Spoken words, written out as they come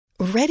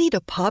Ready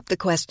to pop the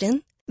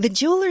question? The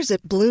jewelers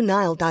at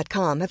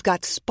BlueNile.com have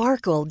got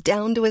sparkle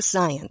down to a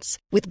science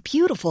with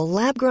beautiful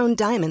lab-grown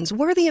diamonds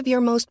worthy of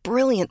your most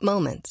brilliant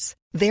moments.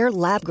 Their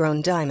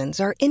lab-grown diamonds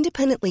are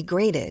independently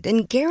graded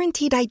and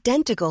guaranteed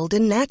identical to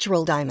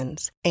natural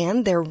diamonds,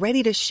 and they're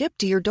ready to ship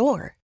to your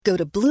door. Go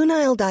to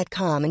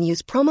BlueNile.com and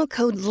use promo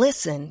code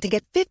LISTEN to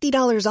get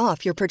 $50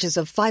 off your purchase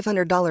of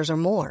 $500 or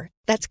more.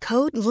 That's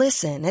code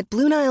LISTEN at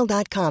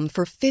BlueNile.com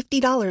for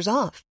 $50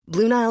 off.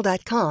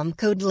 BlueNile.com,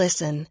 code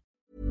LISTEN.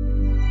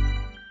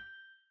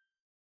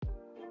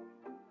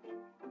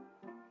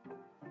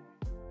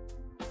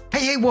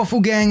 Hey Waffle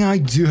Gang, I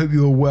do hope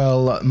you are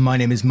well. My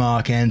name is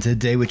Mark and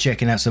today we're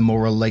checking out some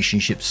more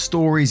relationship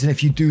stories, and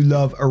if you do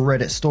love a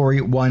Reddit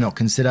story, why not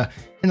consider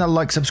hitting that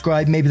like,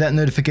 subscribe, maybe that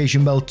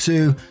notification bell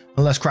too,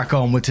 and let's crack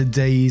on with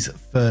today's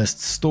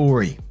first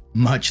story.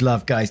 Much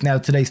love guys. Now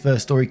today's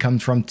first story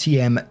comes from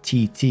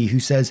TMTT, who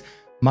says,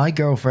 my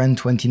girlfriend,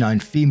 29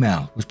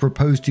 female, was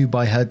proposed to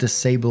by her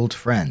disabled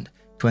friend,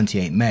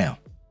 28 male.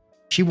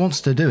 She wants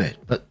to do it,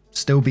 but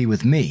still be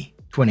with me,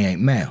 28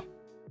 male.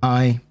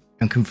 I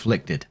am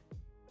conflicted.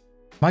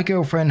 My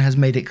girlfriend has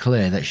made it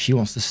clear that she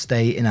wants to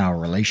stay in our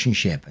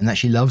relationship and that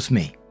she loves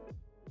me.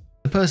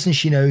 The person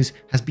she knows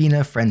has been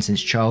her friend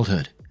since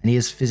childhood, and he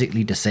is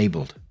physically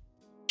disabled.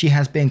 She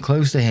has been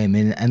close to him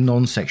in a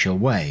non-sexual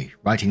way,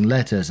 writing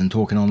letters and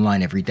talking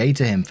online every day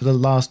to him for the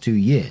last 2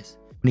 years,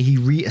 when he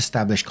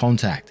re-established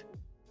contact.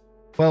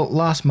 Well,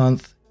 last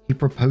month, he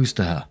proposed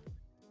to her.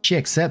 She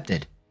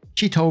accepted.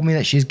 She told me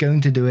that she is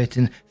going to do it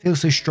and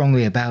feels so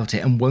strongly about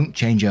it and won't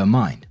change her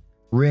mind.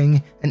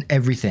 Ring and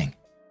everything.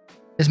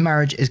 This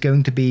marriage is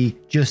going to be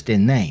just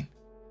in name.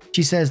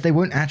 She says they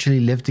won't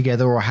actually live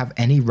together or have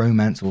any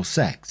romance or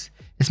sex.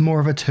 It's more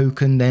of a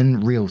token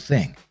than real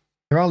thing.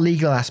 There are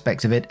legal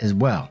aspects of it as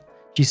well.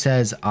 She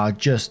says are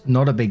just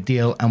not a big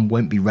deal and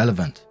won't be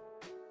relevant.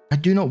 I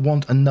do not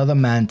want another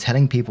man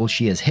telling people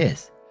she is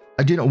his.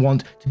 I do not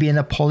want to be in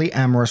a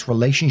polyamorous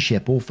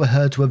relationship or for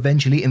her to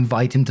eventually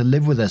invite him to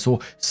live with us or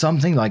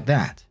something like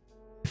that.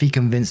 If he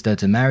convinced her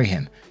to marry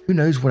him, who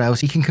knows what else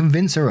he can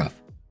convince her of.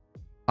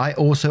 I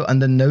also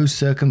under no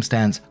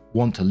circumstance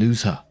want to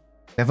lose her.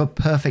 We have a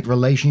perfect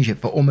relationship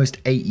for almost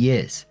 8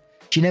 years.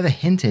 She never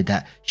hinted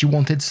that she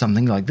wanted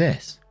something like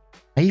this.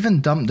 I even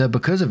dumped her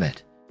because of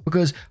it,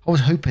 because I was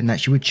hoping that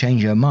she would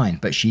change her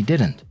mind, but she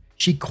didn't.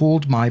 She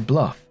called my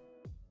bluff.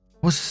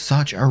 I was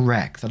such a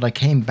wreck that I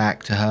came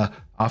back to her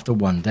after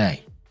one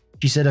day.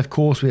 She said of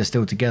course we are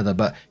still together,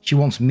 but she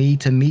wants me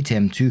to meet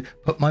him to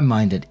put my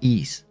mind at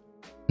ease.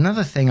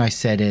 Another thing I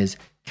said is,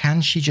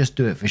 can she just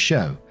do it for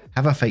show,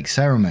 have a fake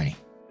ceremony?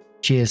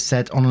 She is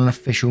set on an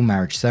official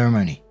marriage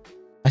ceremony.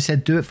 I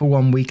said do it for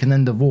 1 week and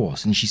then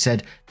divorce, and she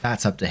said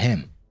that's up to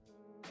him.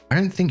 I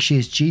don't think she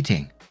is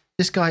cheating.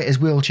 This guy is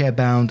wheelchair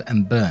bound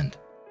and burned.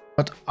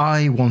 But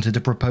I wanted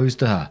to propose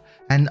to her,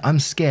 and I'm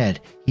scared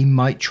he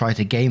might try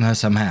to game her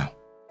somehow.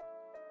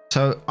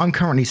 So I'm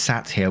currently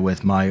sat here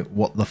with my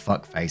what the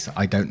fuck face.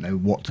 I don't know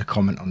what to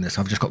comment on this.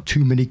 I've just got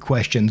too many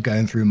questions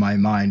going through my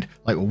mind.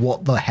 Like,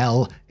 what the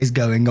hell is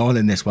going on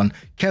in this one?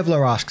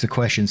 Kevlar asks a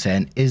question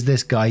saying, is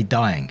this guy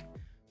dying?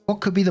 What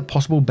could be the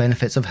possible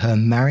benefits of her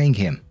marrying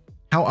him?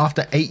 How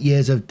after 8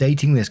 years of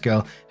dating this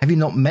girl have you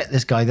not met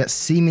this guy that's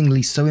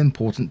seemingly so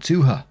important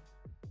to her?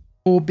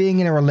 Or being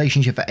in a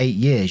relationship for 8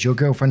 years, your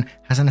girlfriend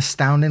has an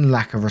astounding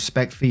lack of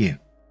respect for you.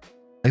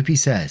 Opie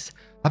says,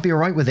 I'd be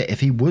alright with it if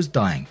he was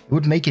dying. It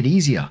would make it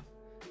easier.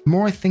 The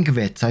more I think of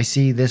it, I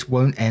see this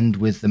won't end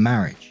with the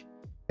marriage.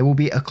 It will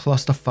be a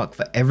clusterfuck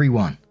for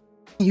everyone.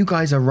 You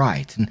guys are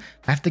right, and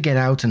I have to get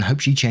out and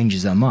hope she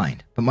changes her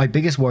mind. But my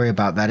biggest worry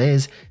about that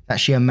is that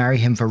she'll marry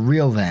him for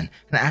real then,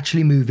 and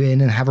actually move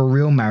in and have a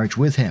real marriage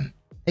with him.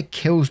 It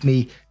kills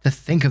me to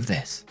think of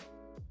this.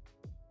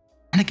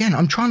 And again,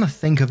 I'm trying to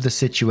think of the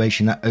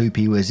situation that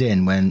Opie was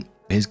in when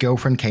his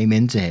girlfriend came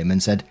into him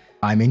and said,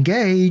 I'm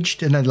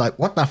engaged, and then like,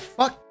 what the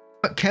fuck?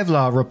 But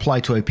Kevlar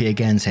replied to Opie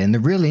again saying the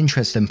real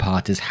interesting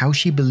part is how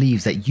she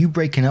believes that you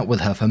breaking up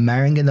with her for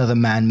marrying another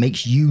man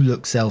makes you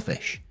look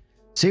selfish.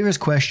 Serious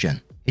question.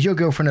 Is your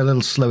girlfriend a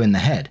little slow in the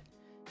head?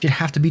 She'd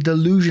have to be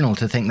delusional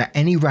to think that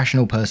any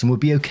rational person would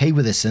be okay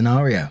with this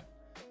scenario.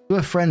 Do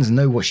her friends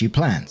know what she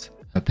plans?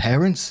 Her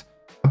parents?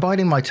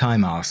 Abiding My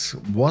Time asks,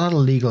 what are the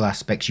legal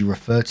aspects you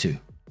refer to?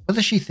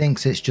 Whether she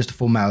thinks it's just a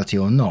formality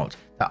or not,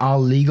 there are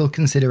legal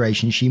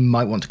considerations she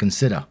might want to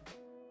consider.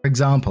 For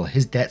example,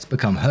 his debts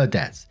become her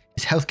debts.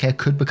 His healthcare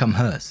could become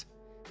hers.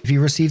 If he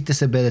received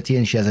disability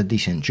and she has a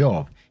decent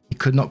job, he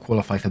could not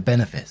qualify for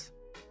benefits.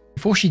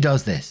 Before she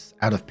does this,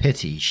 out of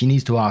pity, she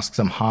needs to ask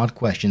some hard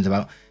questions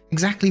about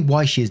exactly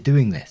why she is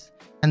doing this,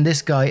 and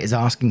this guy is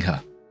asking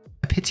her.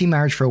 A pity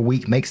marriage for a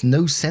week makes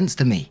no sense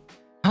to me.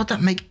 How would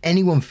that make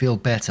anyone feel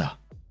better?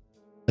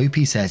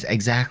 Opie says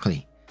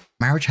exactly.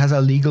 Marriage has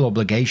a legal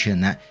obligation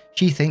that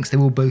she thinks they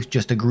will both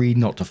just agree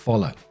not to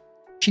follow.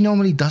 She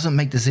normally doesn't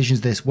make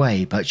decisions this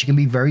way, but she can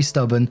be very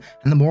stubborn,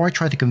 and the more I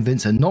try to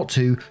convince her not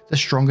to, the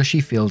stronger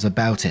she feels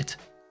about it.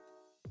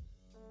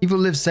 Evil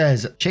Liv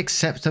says she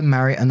accepts to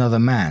marry another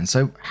man,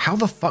 so how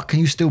the fuck can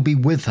you still be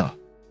with her?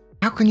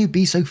 How can you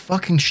be so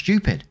fucking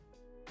stupid?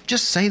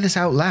 Just say this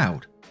out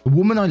loud. The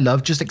woman I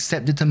love just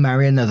accepted to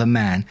marry another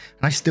man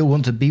and I still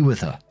want to be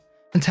with her.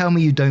 And tell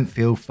me you don't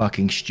feel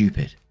fucking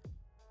stupid.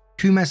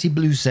 Kumasi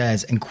Blue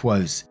says, in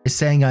quotes, is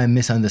saying I am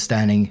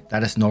misunderstanding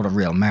that it's not a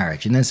real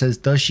marriage, and then says,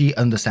 does she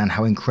understand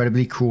how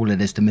incredibly cruel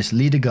it is to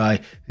mislead a guy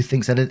who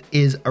thinks that it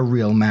is a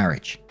real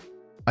marriage?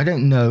 I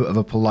don't know of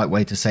a polite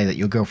way to say that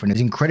your girlfriend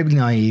is incredibly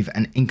naive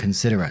and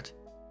inconsiderate.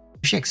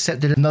 If she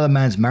accepted another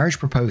man's marriage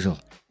proposal,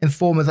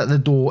 inform her that the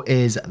door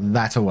is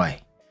that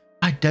away.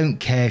 I don't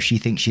care if she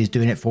thinks she is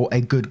doing it for a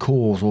good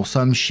cause or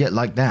some shit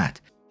like that.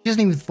 She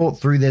hasn't even thought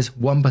through this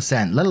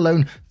 1%, let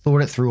alone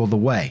thought it through all the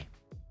way.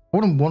 I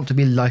wouldn't want to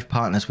be life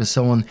partners with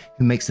someone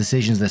who makes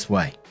decisions this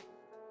way.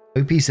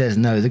 OP says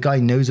no, the guy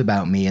knows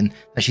about me and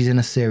that she's in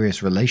a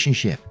serious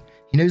relationship.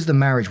 He knows the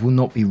marriage will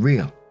not be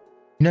real.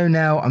 You know,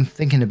 now I'm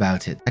thinking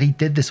about it, that he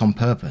did this on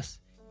purpose.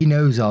 He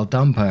knows I'll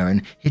dump her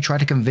and he'll try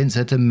to convince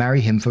her to marry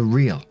him for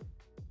real.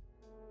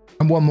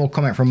 And one more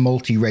comment from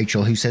Multi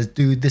Rachel who says,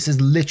 dude, this is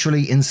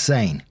literally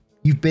insane.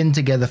 You've been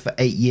together for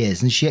 8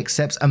 years and she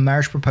accepts a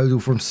marriage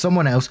proposal from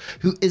someone else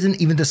who isn't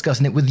even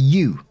discussing it with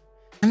you.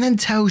 And then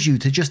tells you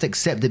to just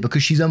accept it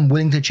because she's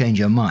unwilling to change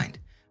her mind.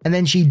 And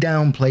then she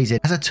downplays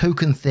it as a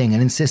token thing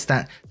and insists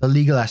that the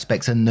legal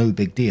aspects are no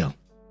big deal.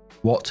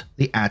 What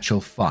the actual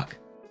fuck?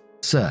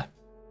 Sir,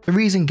 the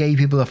reason gay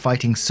people are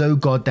fighting so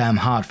goddamn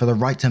hard for the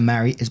right to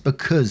marry is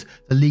because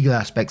the legal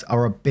aspects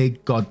are a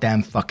big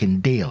goddamn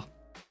fucking deal.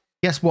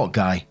 Guess what,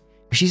 guy?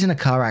 If she's in a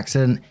car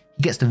accident,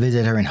 he gets to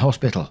visit her in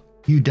hospital.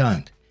 You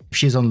don't. If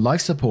she's on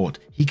life support,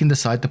 he can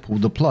decide to pull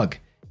the plug.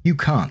 You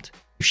can't.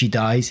 If she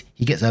dies,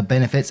 he gets her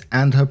benefits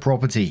and her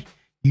property.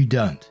 You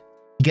don't.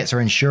 He gets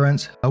her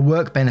insurance, her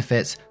work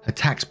benefits, her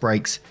tax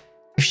breaks.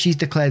 If she's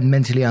declared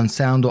mentally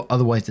unsound or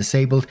otherwise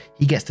disabled,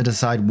 he gets to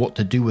decide what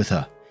to do with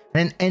her.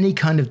 And in any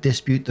kind of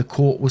dispute, the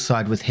court will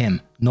side with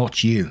him,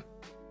 not you.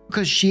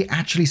 Because she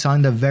actually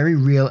signed a very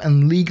real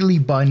and legally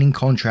binding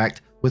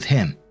contract with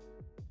him.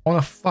 On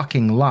a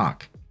fucking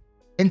lark.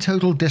 In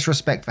total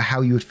disrespect for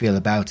how you would feel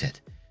about it.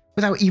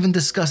 Without even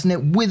discussing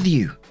it with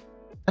you.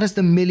 That is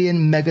the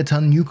million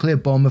megaton nuclear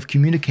bomb of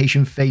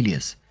communication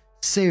failures.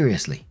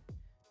 Seriously.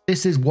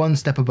 This is one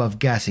step above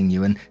gassing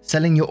you and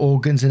selling your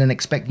organs and then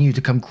expecting you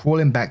to come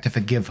crawling back to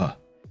forgive her.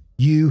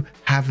 You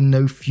have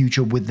no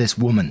future with this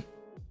woman.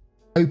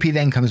 OP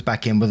then comes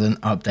back in with an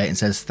update and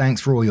says,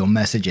 thanks for all your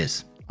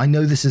messages. I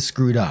know this is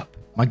screwed up.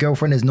 My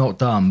girlfriend is not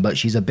dumb, but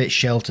she's a bit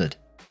sheltered.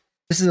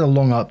 This is a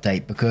long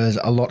update because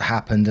a lot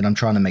happened and I'm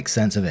trying to make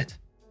sense of it.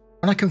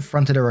 When I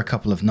confronted her a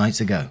couple of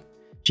nights ago,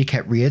 she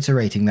kept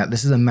reiterating that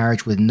this is a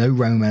marriage with no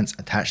romance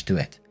attached to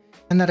it,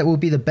 and that it will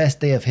be the best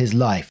day of his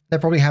life. They'll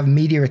probably have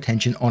media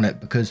attention on it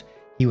because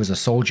he was a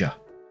soldier.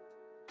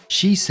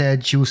 She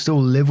said she will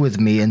still live with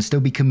me and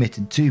still be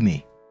committed to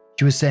me.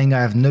 She was saying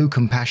I have no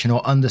compassion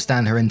or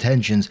understand her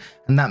intentions,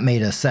 and that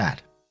made her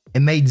sad.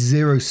 It made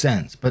zero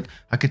sense, but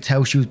I could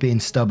tell she was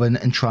being stubborn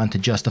and trying to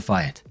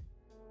justify it.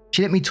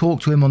 She let me talk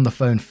to him on the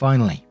phone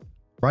finally.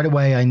 Right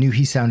away I knew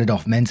he sounded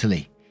off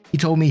mentally. He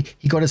told me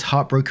he got his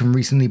heart broken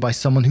recently by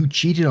someone who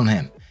cheated on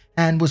him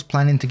and was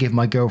planning to give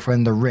my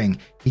girlfriend the ring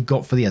he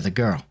got for the other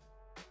girl.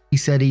 He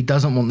said he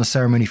doesn't want the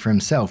ceremony for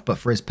himself but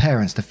for his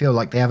parents to feel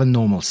like they have a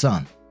normal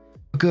son,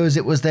 because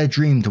it was their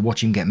dream to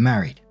watch him get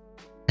married.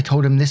 I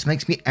told him this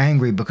makes me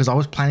angry because I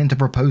was planning to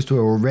propose to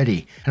her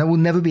already and I will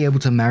never be able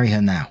to marry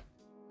her now.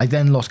 I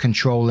then lost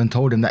control and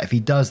told him that if he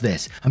does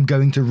this, I'm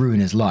going to ruin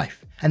his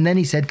life. And then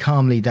he said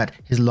calmly that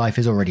his life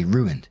is already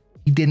ruined.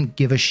 He didn't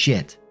give a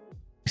shit.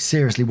 I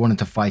seriously wanted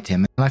to fight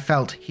him, and I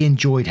felt he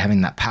enjoyed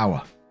having that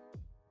power.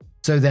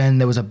 So then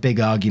there was a big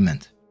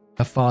argument.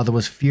 Her father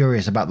was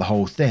furious about the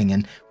whole thing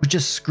and was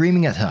just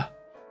screaming at her.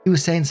 He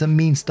was saying some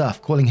mean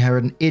stuff, calling her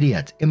an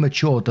idiot,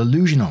 immature,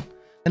 delusional.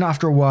 Then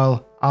after a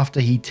while, after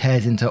he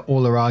tears into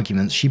all her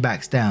arguments, she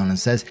backs down and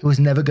says it was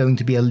never going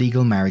to be a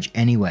legal marriage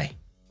anyway.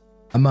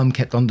 Her mum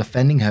kept on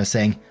defending her,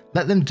 saying,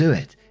 let them do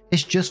it.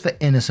 It's just for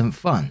innocent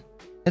fun.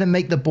 Let him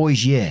make the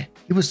boy's year.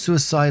 He was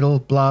suicidal,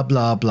 blah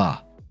blah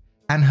blah.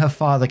 And her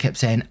father kept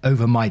saying,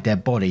 over my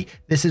dead body,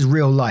 this is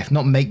real life,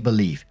 not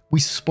make-believe. We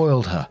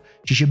spoiled her.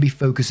 She should be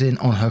focusing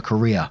on her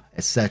career,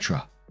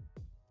 etc.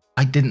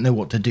 I didn't know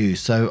what to do,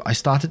 so I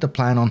started to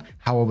plan on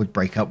how I would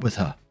break up with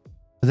her.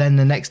 But then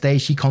the next day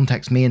she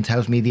contacts me and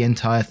tells me the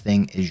entire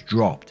thing is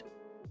dropped.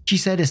 She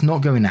said it's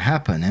not going to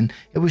happen and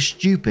it was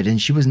stupid and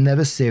she was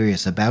never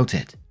serious about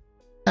it.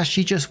 That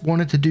she just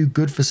wanted to do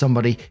good for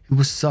somebody who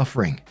was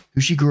suffering,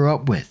 who she grew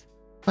up with.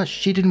 But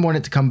she didn't want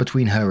it to come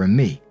between her and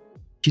me.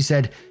 She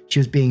said she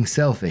was being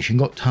selfish and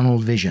got tunnel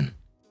vision.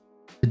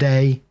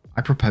 Today,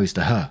 I proposed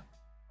to her.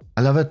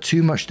 I love her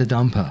too much to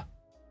dump her.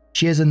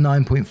 She is a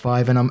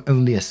 9.5 and I'm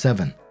only a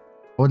 7.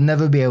 I would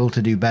never be able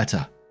to do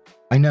better.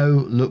 I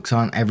know looks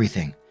aren't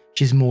everything.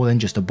 She's more than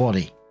just a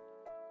body.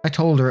 I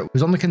told her it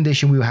was on the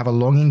condition we would have a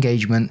long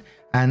engagement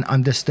and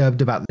I'm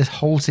disturbed about this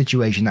whole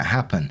situation that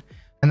happened,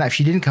 and that if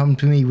she didn't come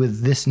to me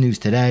with this news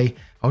today,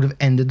 I would have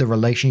ended the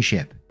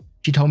relationship.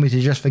 She told me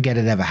to just forget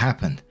it ever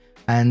happened,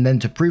 and then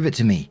to prove it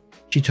to me,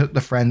 she took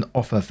the friend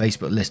off her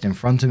Facebook list in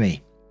front of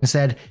me and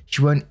said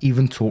she won't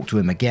even talk to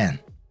him again.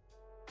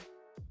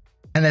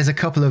 And there's a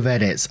couple of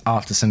edits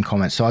after some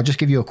comments, so I'll just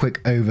give you a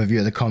quick overview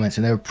of the comments,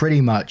 and they were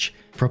pretty much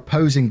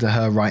proposing to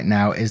her right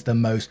now is the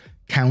most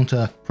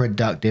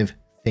counterproductive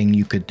thing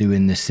you could do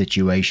in this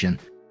situation.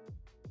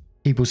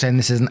 People saying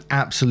this is an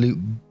absolute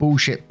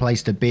bullshit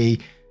place to be,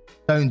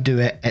 don't do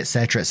it,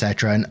 etc,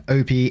 etc. And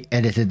OP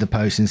edited the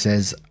post and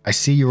says, I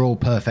see you're all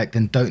perfect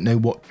and don't know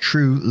what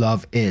true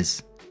love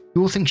is.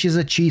 You all think she's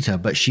a cheater,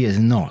 but she is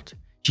not.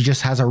 She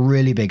just has a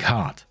really big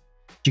heart.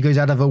 She goes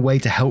out of her way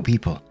to help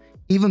people.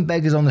 Even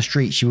beggars on the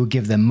street, she will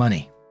give them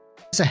money.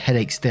 It's a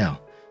headache still.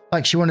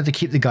 Like she wanted to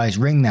keep the guy's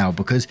ring now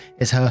because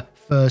it's her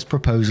first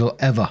proposal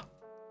ever.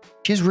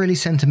 She's really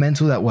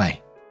sentimental that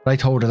way. But I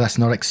told her that's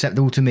not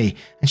acceptable to me,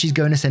 and she's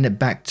going to send it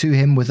back to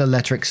him with a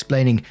letter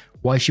explaining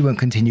why she won't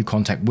continue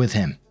contact with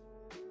him.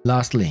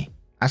 Lastly,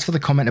 as for the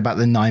comment about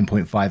the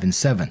 9.5 and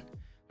 7,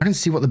 I don't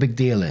see what the big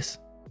deal is.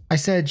 I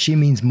said she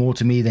means more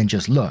to me than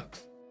just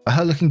looks, but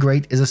her looking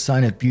great is a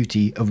sign of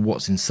beauty of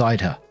what's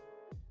inside her.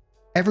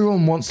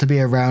 Everyone wants to be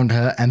around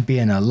her and be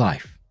in her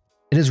life.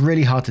 It is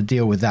really hard to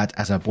deal with that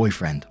as her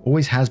boyfriend,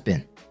 always has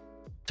been.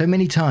 So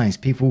many times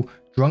people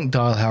drunk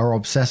dial her or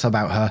obsess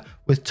about her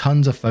with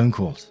tons of phone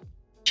calls.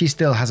 She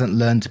still hasn't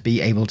learned to be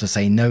able to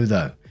say no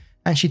though,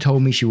 and she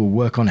told me she will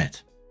work on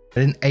it.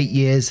 But in 8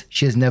 years,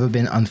 she has never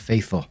been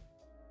unfaithful.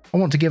 I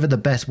want to give her the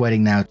best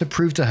wedding now to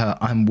prove to her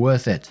I'm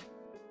worth it.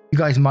 You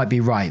guys might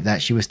be right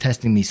that she was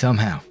testing me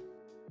somehow.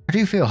 I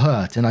do feel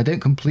hurt and I don't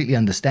completely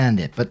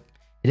understand it, but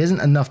it isn't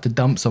enough to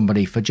dump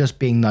somebody for just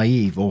being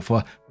naive or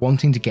for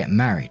wanting to get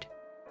married.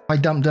 If I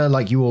dumped her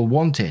like you all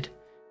wanted,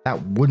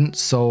 that wouldn't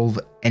solve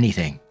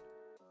anything.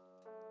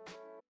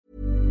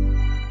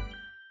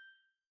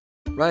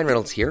 Ryan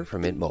Reynolds here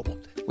from Mint Mobile.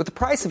 With the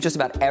price of just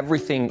about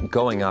everything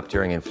going up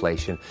during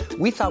inflation,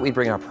 we thought we'd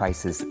bring our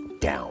prices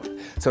down.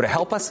 So to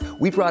help us,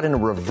 we brought in a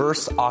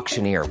reverse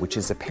auctioneer, which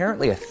is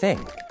apparently a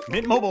thing.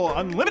 Mint Mobile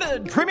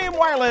Unlimited Premium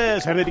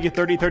Wireless. How to get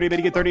 30, 30, how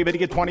to get 30, how to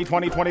get 20,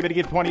 20, 20, how to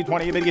get 20,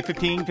 20, how to get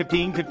 15,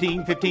 15,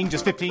 15, 15,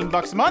 just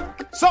 $15 a month?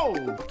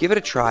 Sold! Give it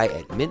a try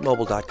at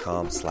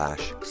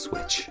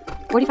mintmobile.com/switch.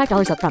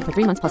 $45 up front for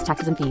 3 months plus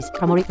taxes and fees.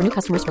 Promo rate for new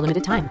customers for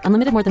limited time.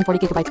 Unlimited more than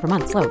 40 gigabytes per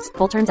month. Slows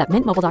full terms at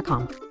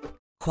mintmobile.com.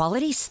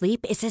 Quality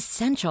sleep is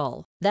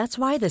essential. That's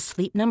why the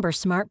Sleep Number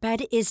Smart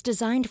Bed is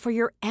designed for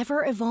your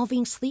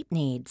ever-evolving sleep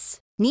needs.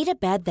 Need a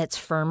bed that's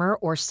firmer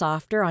or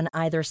softer on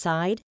either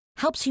side?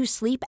 Helps you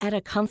sleep at a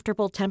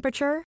comfortable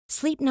temperature?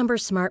 Sleep Number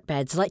Smart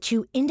Beds let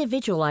you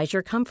individualize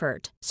your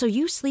comfort, so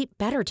you sleep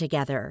better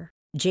together.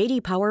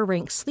 J.D. Power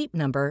ranks Sleep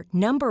Number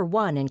number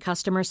 1 in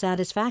customer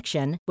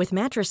satisfaction with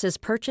mattresses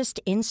purchased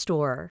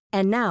in-store.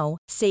 And now,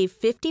 save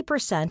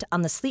 50%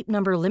 on the Sleep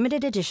Number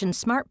Limited Edition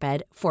Smart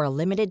Bed for a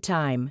limited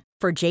time.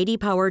 For J.D.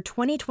 Power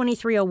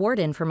 2023 award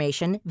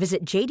information,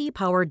 visit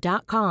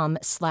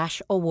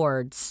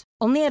jdpower.com/awards.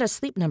 Only at a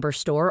Sleep Number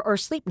store or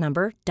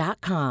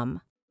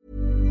sleepnumber.com.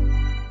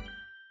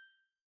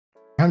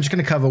 I'm just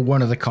going to cover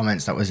one of the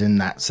comments that was in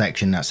that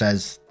section that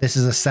says, this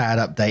is a sad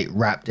update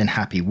wrapped in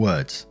happy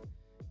words.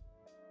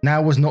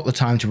 Now was not the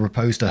time to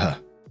propose to her.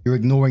 You're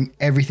ignoring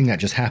everything that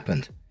just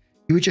happened.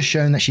 You were just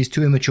shown that she's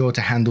too immature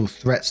to handle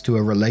threats to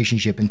a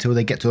relationship until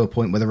they get to a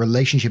point where the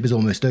relationship is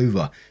almost over.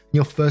 And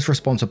your first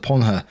response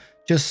upon her,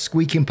 just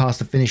squeaking past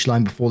the finish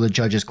line before the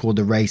judges called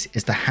the race,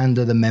 is to hand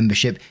her the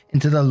membership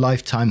into the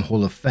Lifetime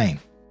Hall of Fame.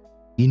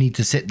 You need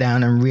to sit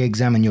down and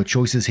re-examine your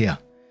choices here.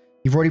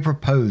 You've already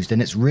proposed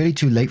and it's really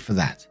too late for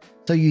that.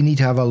 So you need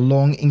to have a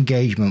long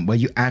engagement where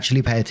you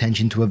actually pay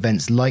attention to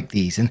events like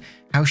these and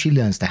how she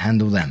learns to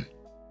handle them.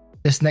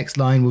 This next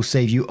line will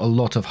save you a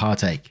lot of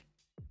heartache.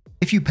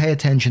 If you pay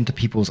attention to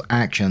people's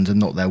actions and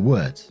not their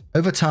words,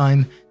 over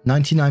time,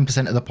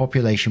 99% of the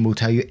population will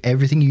tell you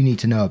everything you need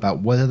to know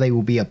about whether they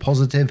will be a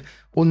positive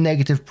or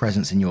negative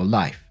presence in your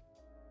life.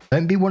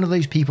 Don't be one of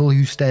those people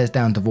who stares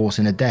down divorce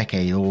in a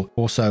decade or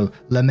also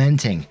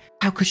lamenting,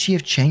 how could she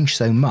have changed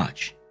so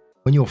much?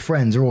 When your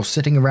friends are all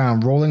sitting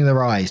around rolling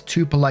their eyes,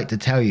 too polite to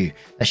tell you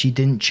that she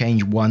didn't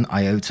change one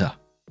iota.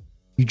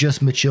 You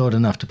just matured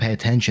enough to pay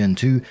attention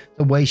to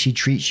the way she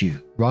treats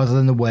you rather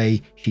than the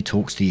way she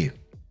talks to you.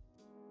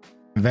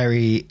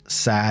 Very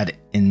sad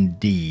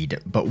indeed.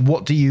 But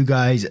what do you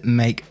guys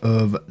make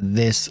of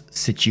this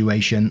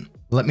situation?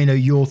 Let me know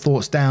your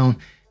thoughts down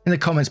in the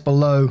comments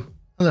below, and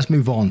let's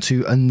move on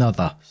to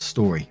another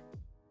story.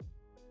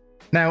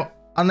 Now,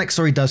 our next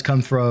story does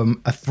come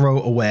from a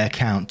throwaway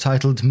account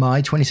titled My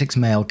 26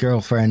 Male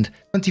Girlfriend,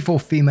 24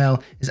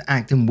 Female is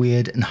Acting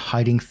Weird and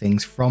Hiding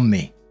Things From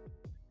Me.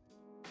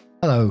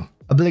 Hello,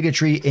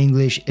 obligatory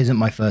English isn't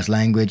my first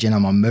language and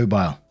I'm on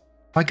mobile.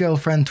 My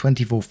girlfriend,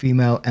 24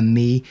 female, and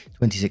me,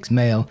 26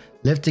 male,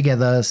 lived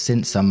together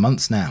since some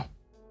months now.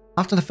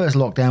 After the first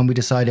lockdown, we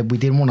decided we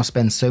didn't want to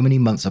spend so many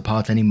months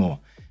apart anymore,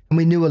 and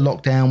we knew a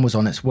lockdown was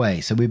on its way,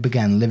 so we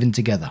began living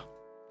together.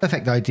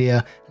 Perfect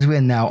idea, as we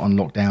are now on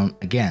lockdown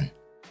again.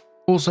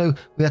 Also,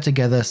 we are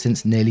together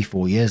since nearly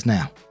 4 years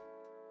now.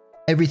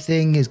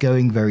 Everything is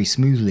going very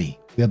smoothly.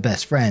 We are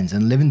best friends,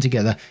 and living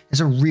together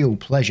is a real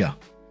pleasure.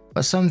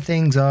 But some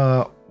things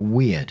are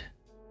weird.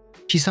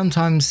 She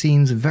sometimes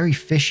seems very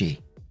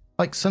fishy.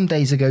 Like some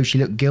days ago she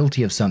looked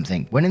guilty of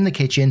something, went in the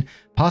kitchen,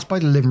 passed by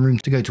the living room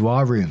to go to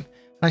our room,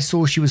 and I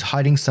saw she was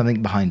hiding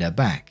something behind her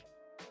back.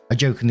 I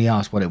jokingly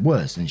asked what it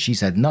was and she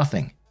said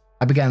nothing.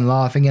 I began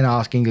laughing and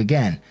asking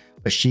again,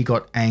 but she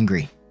got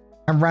angry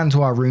and ran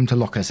to our room to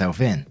lock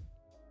herself in.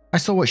 I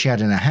saw what she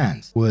had in her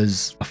hands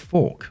was a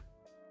fork.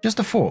 Just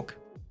a fork.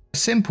 A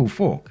simple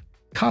fork.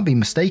 Can't be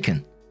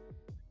mistaken.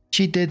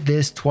 She did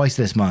this twice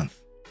this month.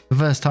 The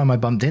first time I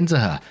bumped into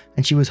her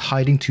and she was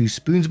hiding 2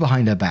 spoons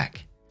behind her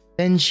back.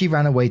 Then she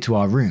ran away to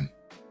our room.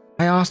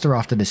 I asked her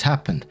after this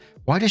happened,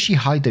 why does she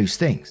hide those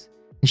things?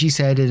 And she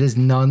said it is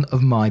none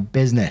of my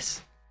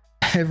business.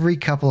 Every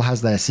couple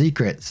has their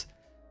secrets.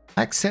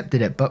 I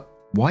accepted it, but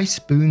why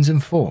spoons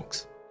and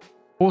forks?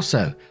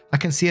 Also, I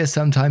can see her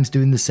sometimes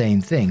doing the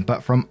same thing,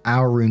 but from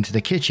our room to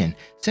the kitchen,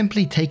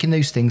 simply taking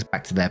those things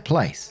back to their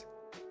place.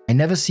 I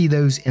never see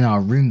those in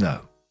our room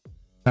though.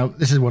 Now,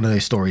 this is one of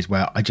those stories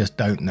where I just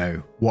don't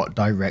know what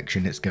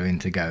direction it's going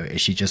to go.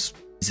 Is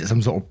it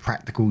some sort of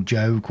practical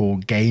joke or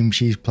game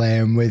she's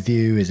playing with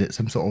you? Is it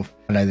some sort of,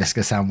 I know this is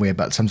going to sound weird,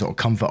 but some sort of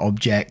comfort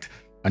object?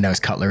 I know it's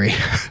cutlery.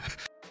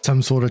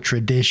 Some sort of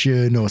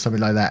tradition or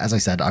something like that. As I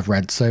said, I've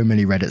read so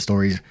many Reddit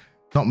stories.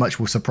 Not much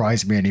will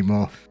surprise me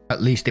anymore.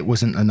 At least it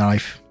wasn't a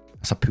knife.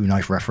 That's a poo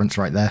knife reference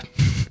right there.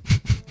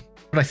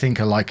 But I think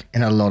like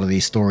in a lot of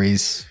these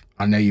stories,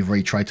 I know you've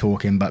already tried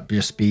talking, but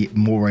just be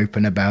more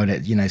open about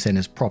it, saying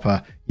it's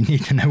proper. You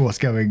need to know what's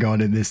going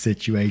on in this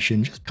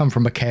situation. Just come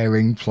from a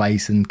caring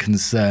place and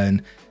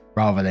concern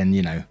rather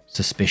than,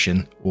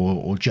 suspicion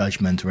or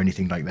judgment or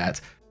anything like that.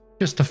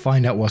 Just to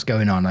find out what's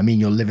going on. I mean,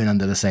 you're living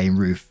under the same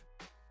roof.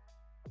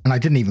 And I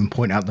didn't even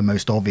point out the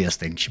most obvious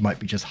thing. She might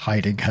be just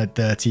hiding her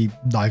dirty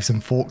knives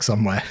and forks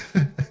somewhere.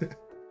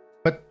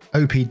 But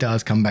OP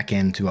does come back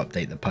in to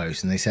update the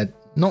post, and they said,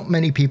 not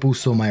many people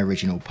saw my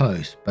original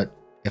post, but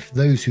if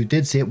those who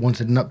did see it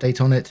wanted an update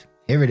on it,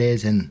 here it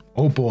is, and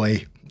oh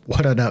boy,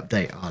 what an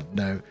update. Oh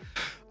no.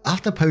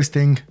 After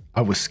posting,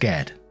 I was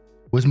scared.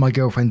 Was my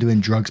girlfriend doing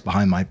drugs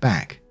behind my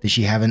back? Did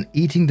she have an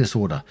eating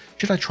disorder?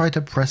 Should I try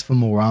to press for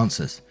more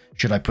answers?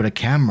 Should I put a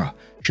camera?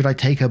 Should I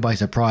take her by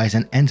surprise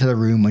and enter the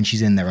room when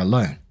she's in there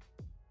alone?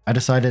 I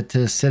decided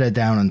to sit her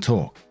down and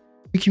talk.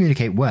 We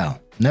communicate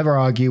well, never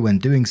argue when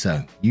doing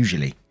so,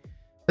 usually.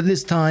 But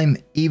this time,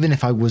 even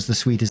if I was the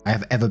sweetest I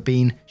have ever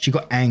been, she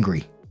got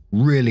angry,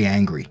 really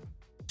angry.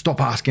 Stop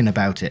asking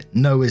about it.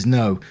 No is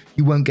no.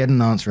 You won't get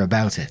an answer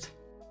about it.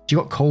 She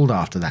got cold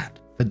after that,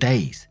 for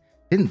days.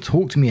 Didn't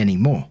talk to me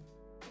anymore.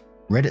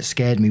 Reddit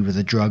scared me with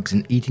the drugs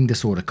and eating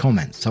disorder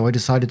comments, so I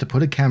decided to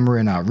put a camera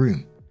in our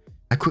room.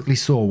 I quickly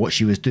saw what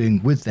she was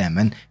doing with them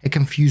and it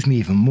confused me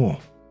even more.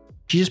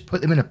 She just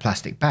put them in a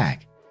plastic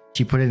bag.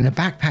 She put it in a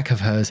backpack of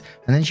hers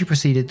and then she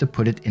proceeded to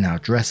put it in our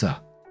dresser.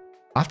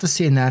 After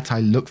seeing that, I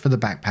looked for the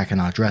backpack in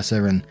our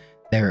dresser and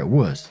there it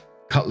was.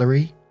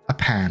 Cutlery, a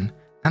pan,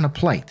 and a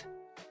plate.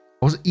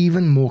 I was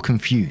even more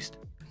confused.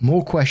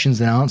 More questions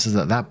than answers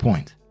at that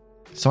point.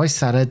 So I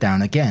sat her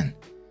down again.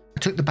 I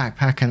took the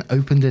backpack and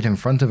opened it in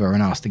front of her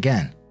and asked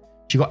again.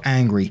 She got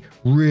angry,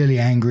 really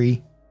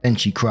angry, then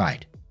she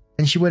cried.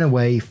 Then she went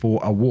away for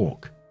a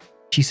walk.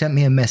 She sent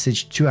me a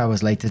message 2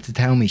 hours later to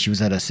tell me she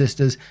was at her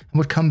sister's and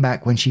would come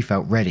back when she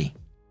felt ready.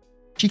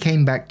 She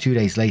came back 2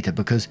 days later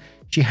because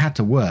she had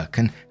to work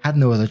and had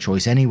no other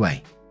choice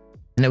anyway.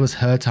 And it was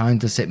her time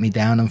to sit me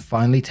down and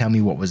finally tell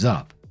me what was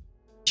up.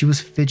 She was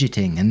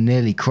fidgeting and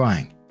nearly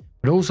crying,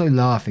 but also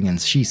laughing,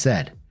 and she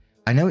said,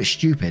 I know it's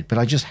stupid, but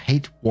I just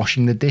hate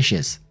washing the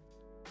dishes.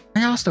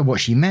 I asked her what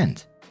she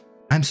meant.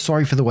 I'm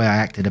sorry for the way I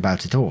acted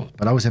about it all,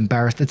 but I was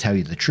embarrassed to tell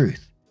you the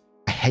truth.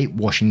 I hate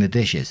washing the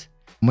dishes,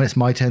 and when it's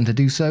my turn to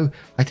do so,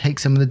 I take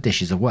some of the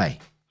dishes away,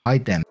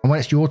 hide them, and when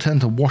it's your turn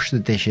to wash the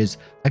dishes,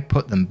 I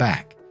put them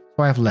back,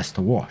 so I have less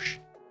to wash.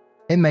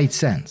 It made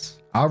sense.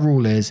 Our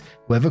rule is,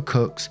 whoever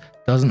cooks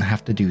doesn't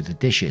have to do the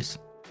dishes.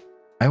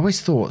 I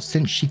always thought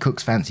since she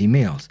cooks fancy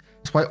meals,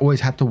 that's why I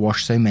always had to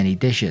wash so many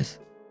dishes.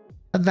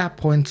 At that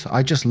point,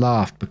 I just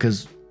laughed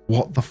because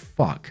what the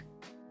fuck?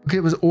 Because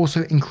it was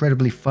also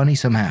incredibly funny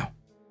somehow.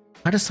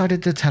 I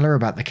decided to tell her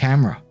about the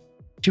camera.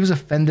 She was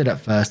offended at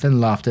first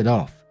and laughed it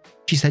off.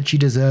 She said she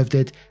deserved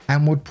it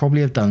and would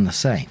probably have done the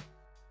same.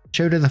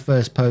 Showed her the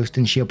first post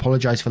and she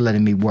apologized for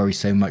letting me worry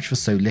so much for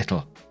so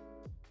little.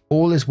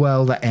 All is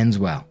well that ends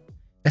well.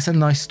 It's a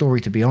nice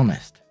story to be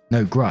honest.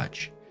 No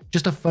grudge.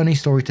 Just a funny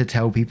story to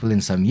tell people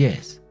in some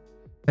years.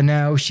 For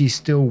now, she's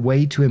still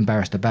way too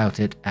embarrassed about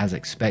it as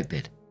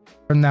expected.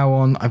 From now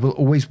on, I will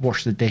always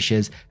wash the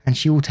dishes and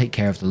she will take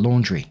care of the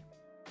laundry.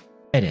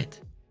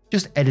 Edit.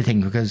 Just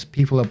editing because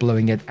people are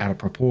blowing it out of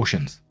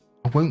proportions.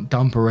 I won't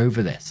dump her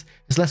over this.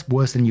 It's less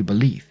worse than you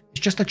believe. It's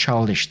just a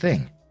childish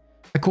thing.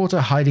 I caught her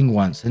hiding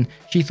once and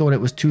she thought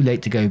it was too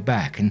late to go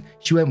back and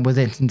she went with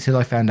it until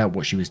I found out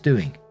what she was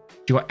doing.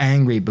 She got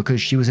angry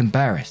because she was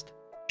embarrassed.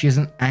 She is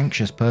an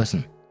anxious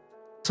person.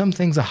 Some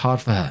things are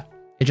hard for her.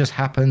 It just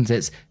happens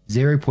it's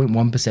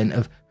 0.1%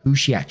 of who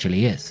she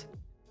actually is.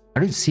 I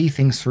don't see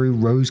things through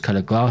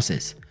rose-colored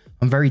glasses.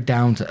 I'm very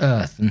down to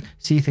earth and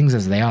see things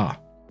as they are.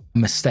 A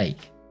mistake.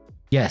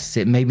 Yes,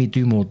 it made me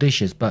do more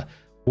dishes, but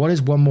what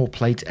is one more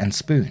plate and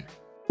spoon?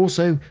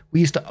 Also, we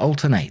used to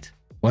alternate.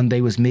 One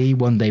day was me,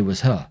 one day was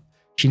her.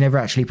 She never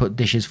actually put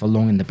dishes for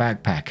long in the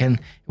backpack, and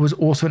it was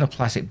also in a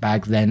plastic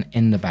bag then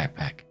in the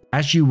backpack,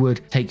 as you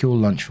would take your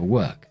lunch for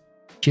work.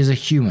 She is a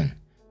human,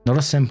 not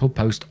a simple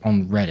post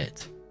on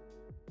Reddit.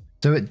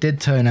 So it did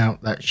turn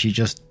out that she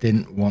just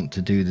didn't want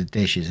to do the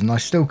dishes, and I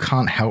still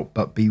can't help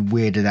but be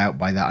weirded out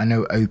by that. I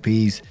know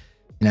OP's,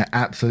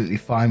 absolutely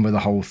fine with the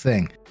whole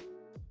thing.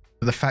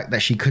 But the fact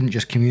that she couldn't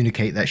just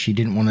communicate that she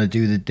didn't want to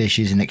do the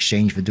dishes in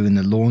exchange for doing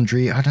the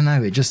laundry, I don't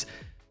know,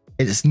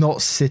 it's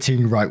not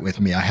sitting right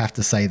with me, I have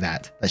to say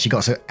that she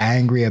got so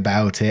angry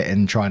about it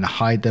and trying to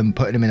hide them,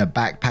 putting them in a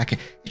backpack. It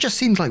just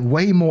seems like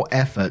way more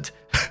effort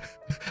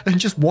than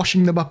just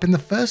washing them up in the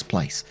first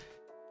place.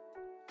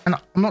 And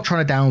I'm not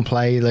trying to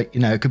downplay,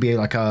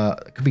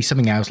 it could be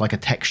something else, like a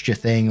texture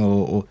thing,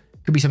 or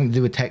it could be something to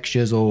do with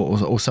textures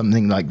or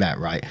something like that,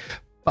 right?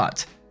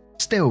 But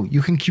still,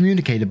 you can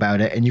communicate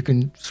about it and you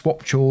can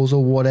swap chores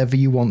or whatever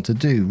you want to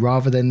do,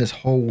 rather than this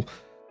whole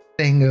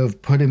thing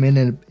of put them in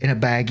a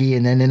baggie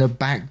and then in a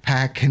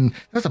backpack. And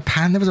there was a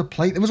pan, there was a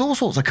plate, there was all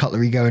sorts of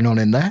cutlery going on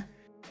in there.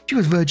 She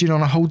was verging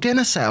on a whole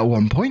dinner set at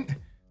one point.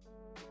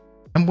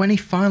 And when he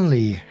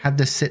finally had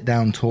this sit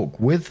down talk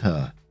with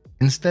her,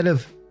 instead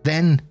of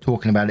then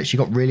talking about it, she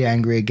got really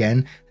angry again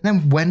and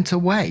then went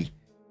away.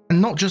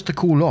 And not just to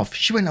cool off,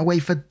 she went away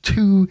for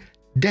 2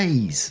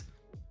 days.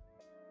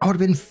 I would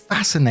have been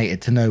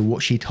fascinated to know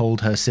what she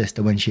told her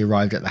sister when she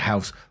arrived at the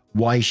house,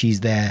 why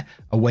she's there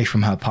away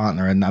from her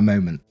partner in that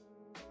moment.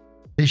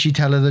 Did she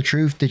tell her the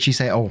truth? Did she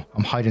say, "Oh,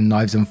 I'm hiding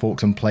knives and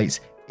forks and plates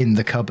in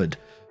the cupboard,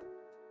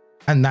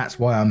 and that's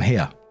why I'm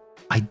here"?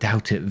 I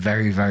doubt it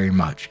very, very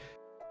much.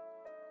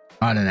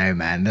 I don't know,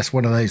 man. That's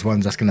one of those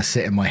ones that's going to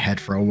sit in my head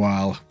for a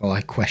while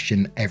I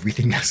question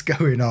everything that's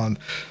going on.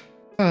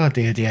 Oh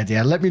dear, dear,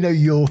 dear. Let me know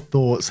your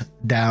thoughts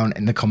down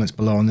in the comments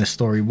below on this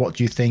story. What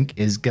do you think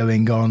is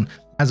going on?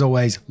 As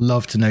always,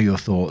 love to know your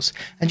thoughts.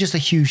 And just a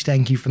huge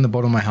thank you from the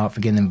bottom of my heart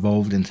for getting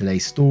involved in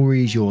today's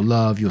stories. Your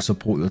love, your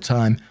support, your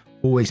time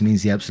always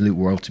means the absolute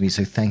world to me.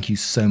 So thank you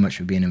so much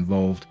for being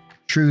involved.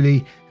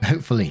 Truly, and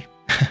hopefully,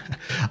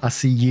 I'll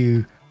see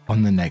you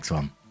on the next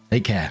one.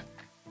 Take care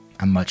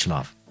and much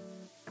love.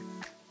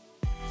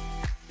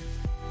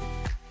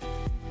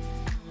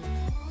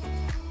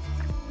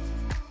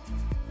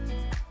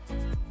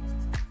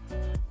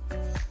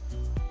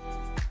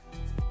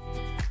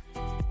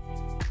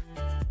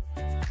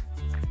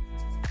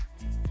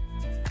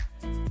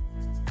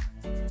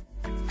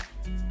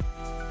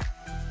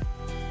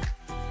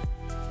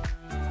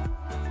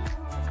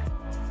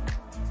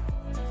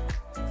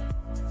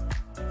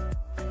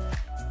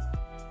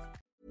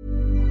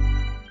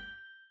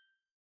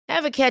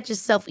 Ever catch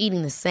yourself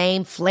eating the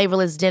same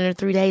flavorless dinner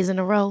 3 days in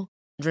a row?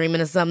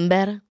 Dreaming of something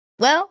better?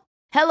 Well,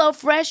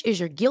 HelloFresh is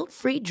your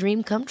guilt-free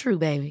dream come true,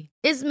 baby.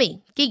 It's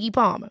me, Keke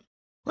Palmer.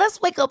 Let's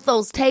wake up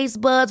those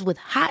taste buds with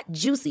hot,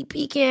 juicy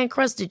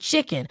pecan-crusted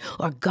chicken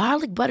or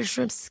garlic butter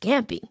shrimp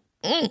scampi.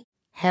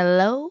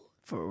 Hello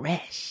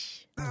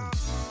Fresh.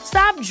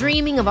 Stop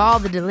dreaming of all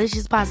the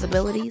delicious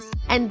possibilities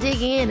and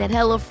dig in at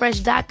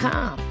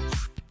HelloFresh.com.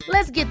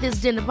 Let's get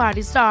this dinner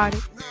party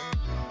started.